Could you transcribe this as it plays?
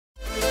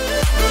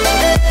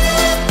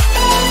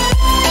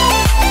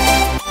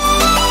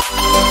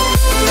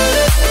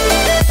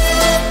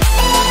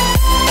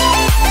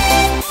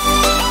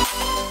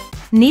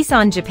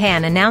Nissan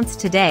Japan announced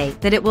today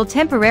that it will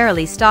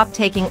temporarily stop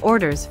taking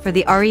orders for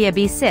the Ariya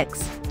B6,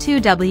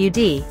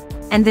 2WD,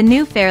 and the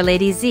new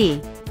Fairlady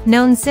Z,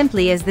 known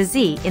simply as the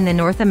Z in the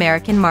North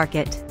American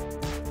market.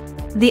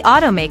 The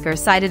automaker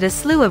cited a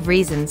slew of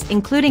reasons,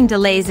 including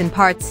delays in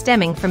parts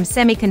stemming from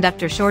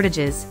semiconductor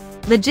shortages,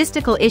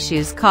 logistical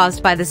issues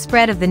caused by the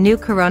spread of the new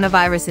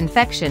coronavirus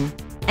infection,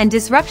 and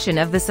disruption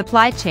of the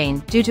supply chain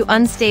due to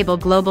unstable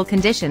global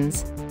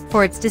conditions,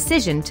 for its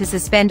decision to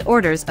suspend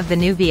orders of the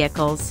new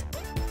vehicles.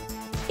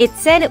 It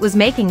said it was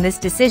making this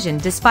decision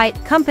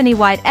despite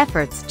company-wide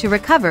efforts to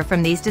recover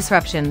from these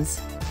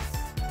disruptions.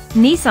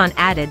 Nissan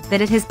added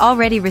that it has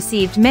already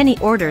received many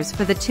orders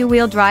for the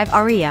two-wheel drive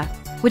Ariya,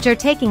 which are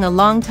taking a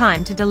long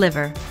time to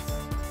deliver.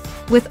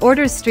 With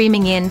orders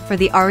streaming in for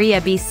the Ariya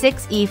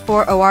B6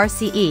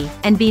 E4ORCE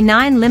and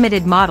B9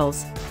 limited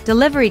models,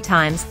 delivery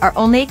times are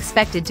only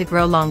expected to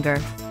grow longer.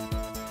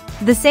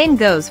 The same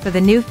goes for the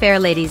new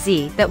Fairlady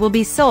Z that will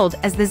be sold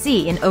as the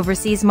Z in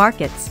overseas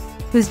markets,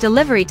 whose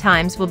delivery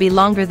times will be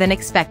longer than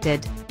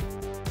expected.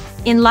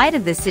 In light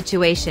of this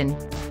situation,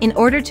 in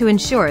order to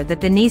ensure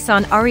that the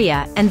Nissan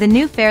Ariya and the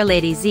new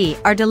Fairlady Z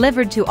are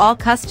delivered to all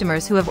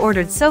customers who have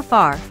ordered so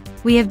far,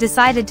 we have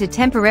decided to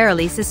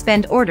temporarily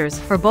suspend orders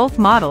for both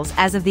models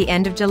as of the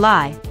end of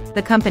July,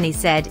 the company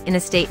said in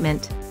a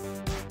statement.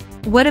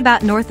 What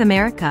about North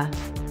America?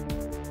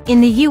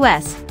 In the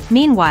US,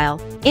 meanwhile,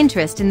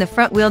 interest in the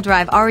front-wheel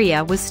drive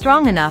Ariya was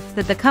strong enough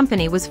that the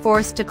company was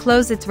forced to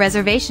close its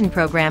reservation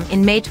program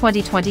in May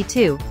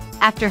 2022,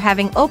 after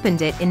having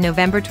opened it in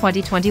November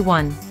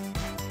 2021.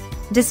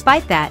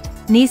 Despite that,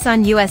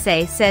 Nissan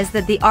USA says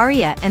that the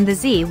Ariya and the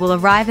Z will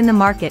arrive in the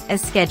market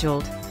as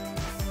scheduled.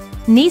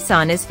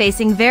 Nissan is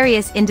facing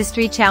various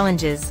industry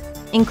challenges,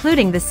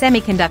 including the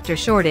semiconductor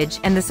shortage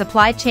and the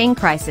supply chain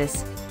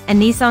crisis, a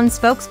Nissan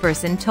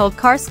spokesperson told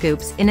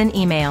CarScoops in an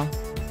email.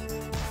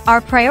 Our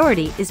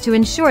priority is to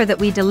ensure that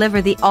we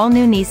deliver the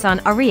all-new Nissan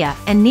Ariya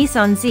and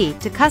Nissan Z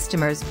to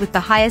customers with the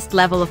highest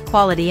level of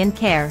quality and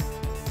care.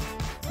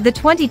 The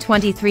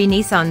 2023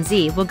 Nissan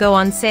Z will go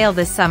on sale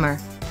this summer,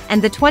 and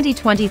the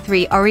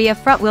 2023 Ariya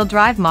front-wheel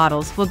drive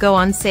models will go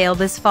on sale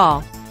this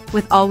fall,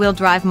 with all-wheel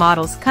drive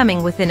models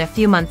coming within a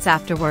few months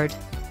afterward.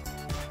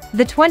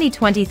 The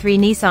 2023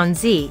 Nissan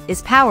Z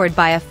is powered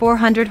by a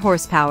 400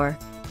 horsepower,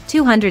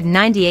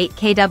 298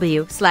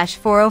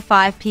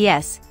 kW/405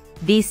 PS,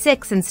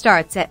 V6 and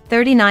starts at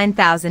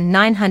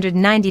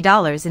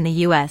 $39,990 in the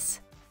US.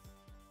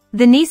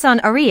 The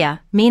Nissan Ariya,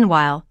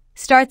 meanwhile,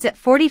 starts at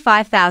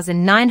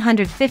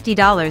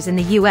 $45,950 in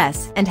the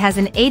US and has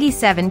an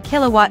 87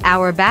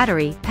 kWh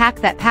battery pack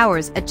that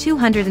powers a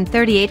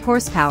 238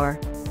 horsepower,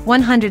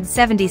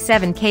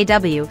 177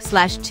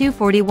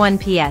 kW/241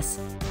 PS,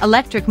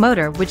 electric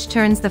motor which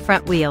turns the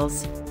front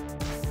wheels.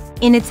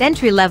 In its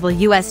entry-level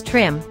US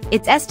trim,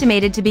 it's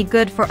estimated to be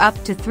good for up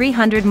to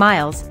 300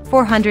 miles,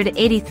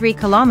 483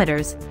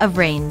 kilometers, of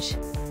range.